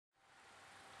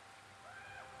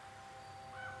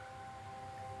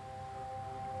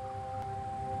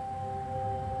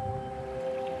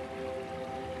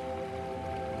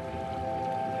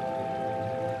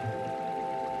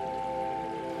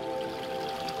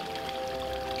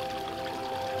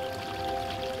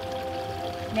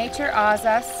Nature awes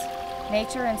us,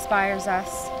 nature inspires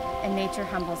us, and nature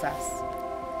humbles us.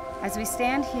 As we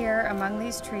stand here among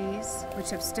these trees,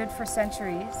 which have stood for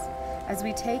centuries, as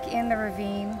we take in the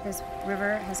ravine this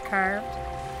river has carved,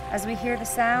 as we hear the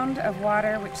sound of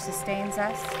water which sustains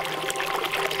us,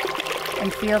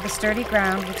 and feel the sturdy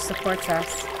ground which supports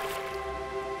us,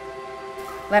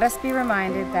 let us be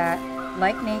reminded that,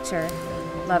 like nature,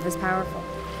 love is powerful.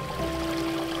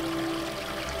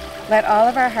 Let all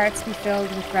of our hearts be filled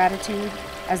with gratitude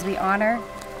as we honor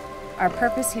our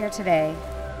purpose here today,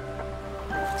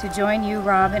 to join you,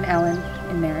 Rob and Ellen,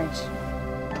 in marriage.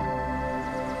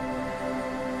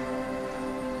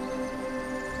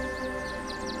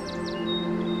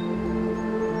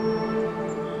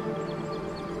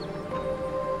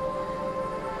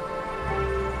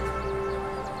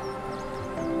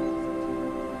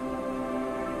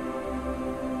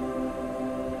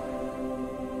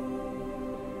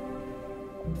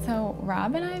 So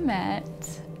Rob and I met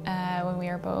when we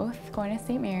were both going to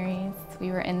St. Mary's.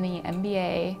 We were in the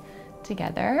MBA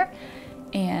together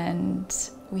and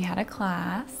we had a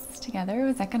class together. It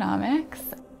was economics.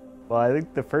 Well, I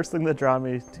think the first thing that drew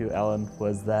me to Ellen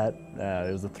was that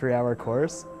it was a 3-hour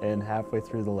course, and halfway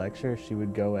through the lecture she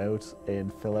would go out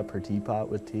and fill up her teapot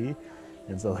with tea.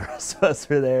 And so the rest of us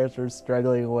were there sort of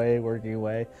struggling away, working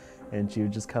away, and she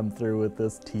would just come through with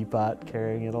this teapot,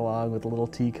 carrying it along with a little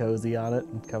tea cozy on it,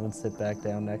 and come and sit back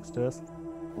down next to us.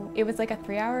 It was like a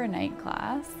 3-hour night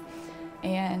class,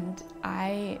 and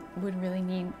I would really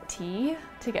need tea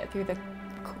to get through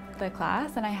the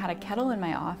class, and I had a kettle in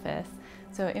my office.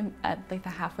 So at like the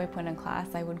halfway point in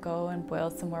class, I would go and boil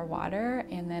some more water,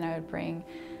 and then I would bring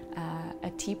a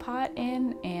teapot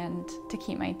in, and to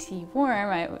keep my tea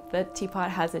warm, the teapot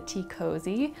has a tea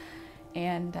cozy.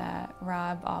 And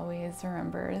Rob always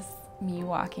remembers me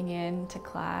walking into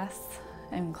class,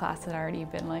 and class had already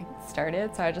been like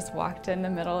started, so I just walked in the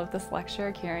middle of this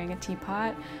lecture carrying a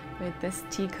teapot with this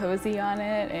tea cozy on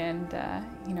it, and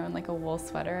you know, in like a wool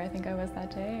sweater I think I was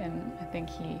that day, and I think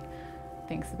he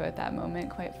thinks about that moment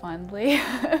quite fondly.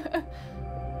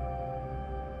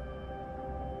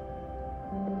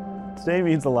 Today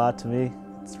means a lot to me.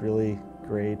 It's really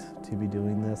great to be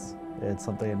doing this. It's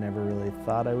something I never really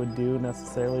thought I would do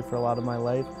necessarily for a lot of my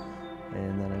life.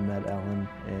 And then I met Ellen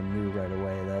and knew right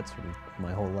away that sort of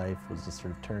my whole life was just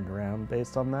sort of turned around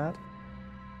based on that.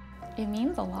 It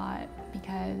means a lot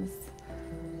because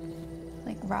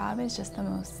like Rob is just the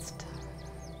most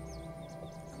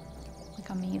like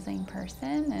amazing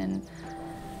person, and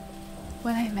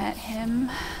when I met him,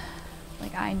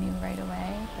 like I knew right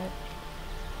away that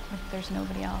like there's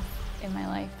nobody else in my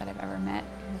life that I've ever met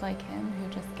who's like him, who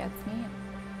just gets me.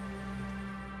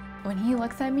 When he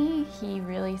looks at me, he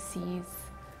really sees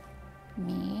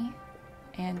me,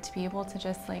 and to be able to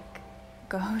just like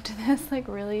go to this like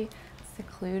really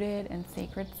secluded and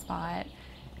sacred spot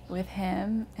with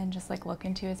him and just like look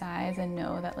into his eyes and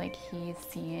know that like he's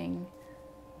seeing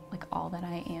like all that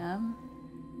I am.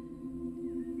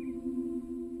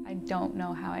 I don't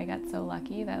know how I got so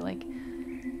lucky that like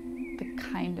the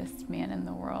kindest man in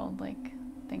the world like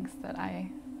thinks that I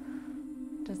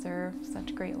deserve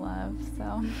such great love,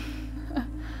 so.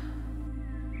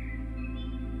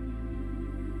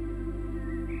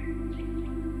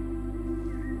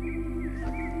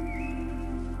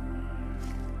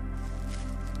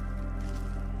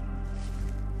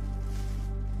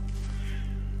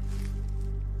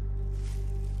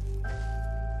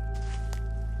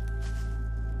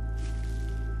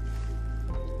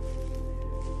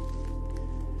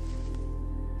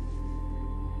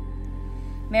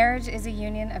 Marriage is a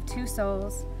union of two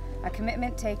souls, a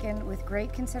commitment taken with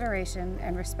great consideration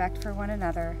and respect for one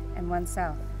another and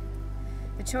oneself.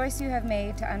 The choice you have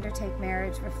made to undertake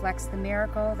marriage reflects the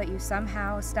miracle that you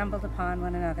somehow stumbled upon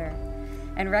one another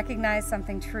and recognize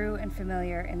something true and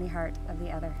familiar in the heart of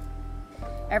the other.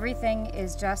 Everything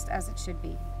is just as it should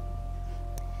be.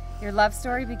 Your love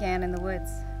story began in the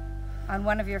woods. On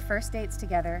one of your first dates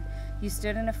together, you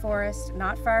stood in a forest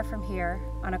not far from here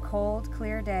on a cold,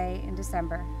 clear day in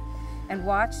December and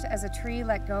watched as a tree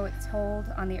let go its hold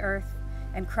on the earth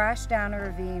and crashed down a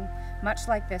ravine much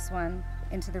like this one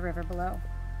into the river below.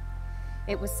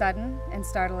 It was sudden and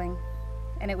startling,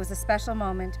 and it was a special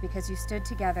moment because you stood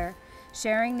together,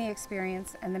 sharing the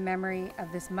experience and the memory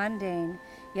of this mundane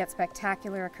yet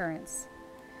spectacular occurrence,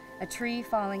 a tree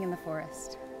falling in the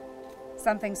forest.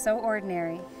 Something so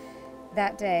ordinary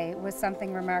that day was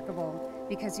something remarkable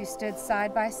because you stood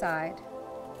side by side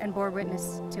and bore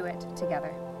witness to it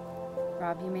together.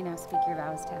 Rob, you may now speak your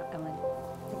vows to Ellen.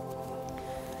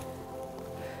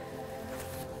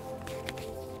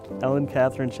 Ellen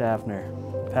Catherine Schaffner,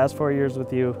 past 4 years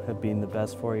with you have been the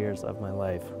best 4 years of my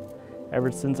life.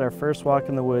 Ever since our first walk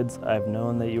in the woods, I've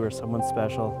known that you were someone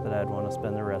special that I'd want to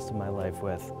spend the rest of my life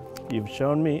with. You've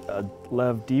shown me a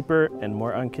love deeper and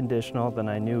more unconditional than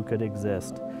I knew could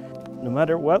exist. No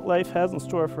matter what life has in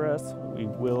store for us, we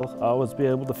will always be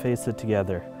able to face it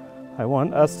together. I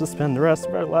want us to spend the rest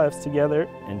of our lives together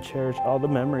and cherish all the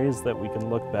memories that we can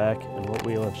look back and what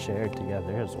we will have shared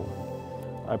together as one.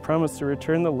 I promise to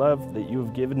return the love that you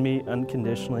have given me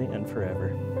unconditionally and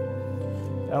forever.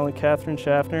 Alan Catherine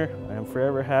Schaffner, I am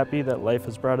forever happy that life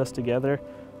has brought us together.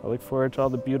 I look forward to all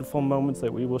the beautiful moments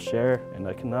that we will share, and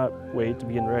I cannot wait to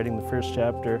begin writing the first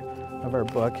chapter of our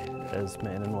book as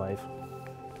man and wife.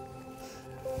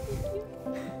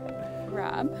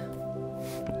 Rob,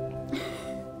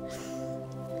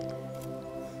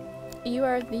 you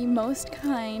are the most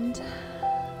kind,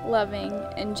 loving,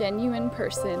 and genuine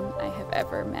person I have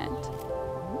ever met.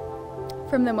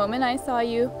 From the moment I saw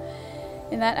you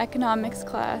in that economics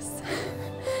class,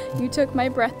 you took my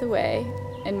breath away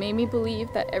and made me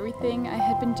believe that everything I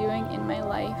had been doing in my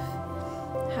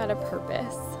life had a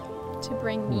purpose to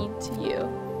bring me to you.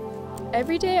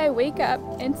 Every day I wake up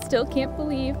and still can't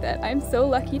believe that I'm so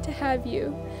lucky to have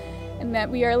you and that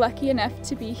we are lucky enough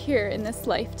to be here in this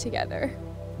life together.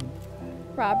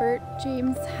 Robert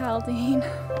James Haldane,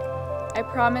 I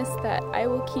promise that I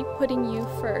will keep putting you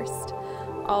first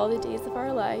all the days of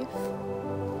our life.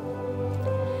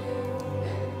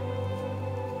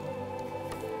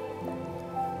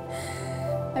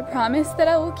 I promise that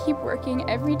I will keep working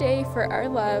every day for our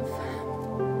love,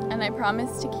 and I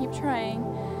promise to keep trying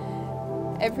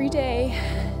every day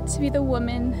to be the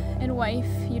woman and wife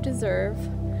you deserve,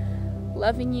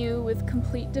 loving you with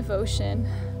complete devotion,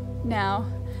 now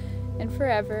and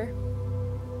forever.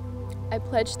 I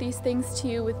pledge these things to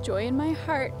you with joy in my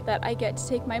heart that I get to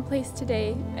take my place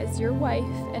today as your wife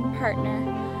and partner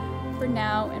for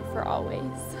now and for always.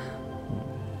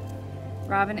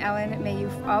 Rob and Ellen, may you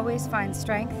always find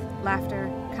strength, laughter,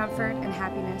 comfort, and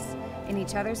happiness in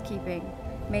each other's keeping.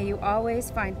 May you always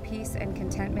find peace and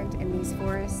contentment in these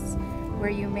forests, where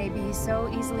you may be so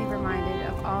easily reminded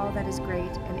of all that is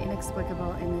great and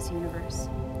inexplicable in this universe.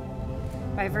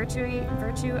 By virtue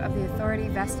of the authority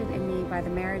vested in me by the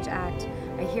Marriage Act,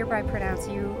 I hereby pronounce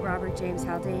you, Robert James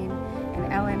Haldane,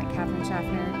 and Ellen Catherine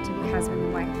Schaffner, to be husband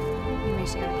and wife. You may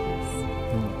share a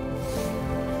kiss.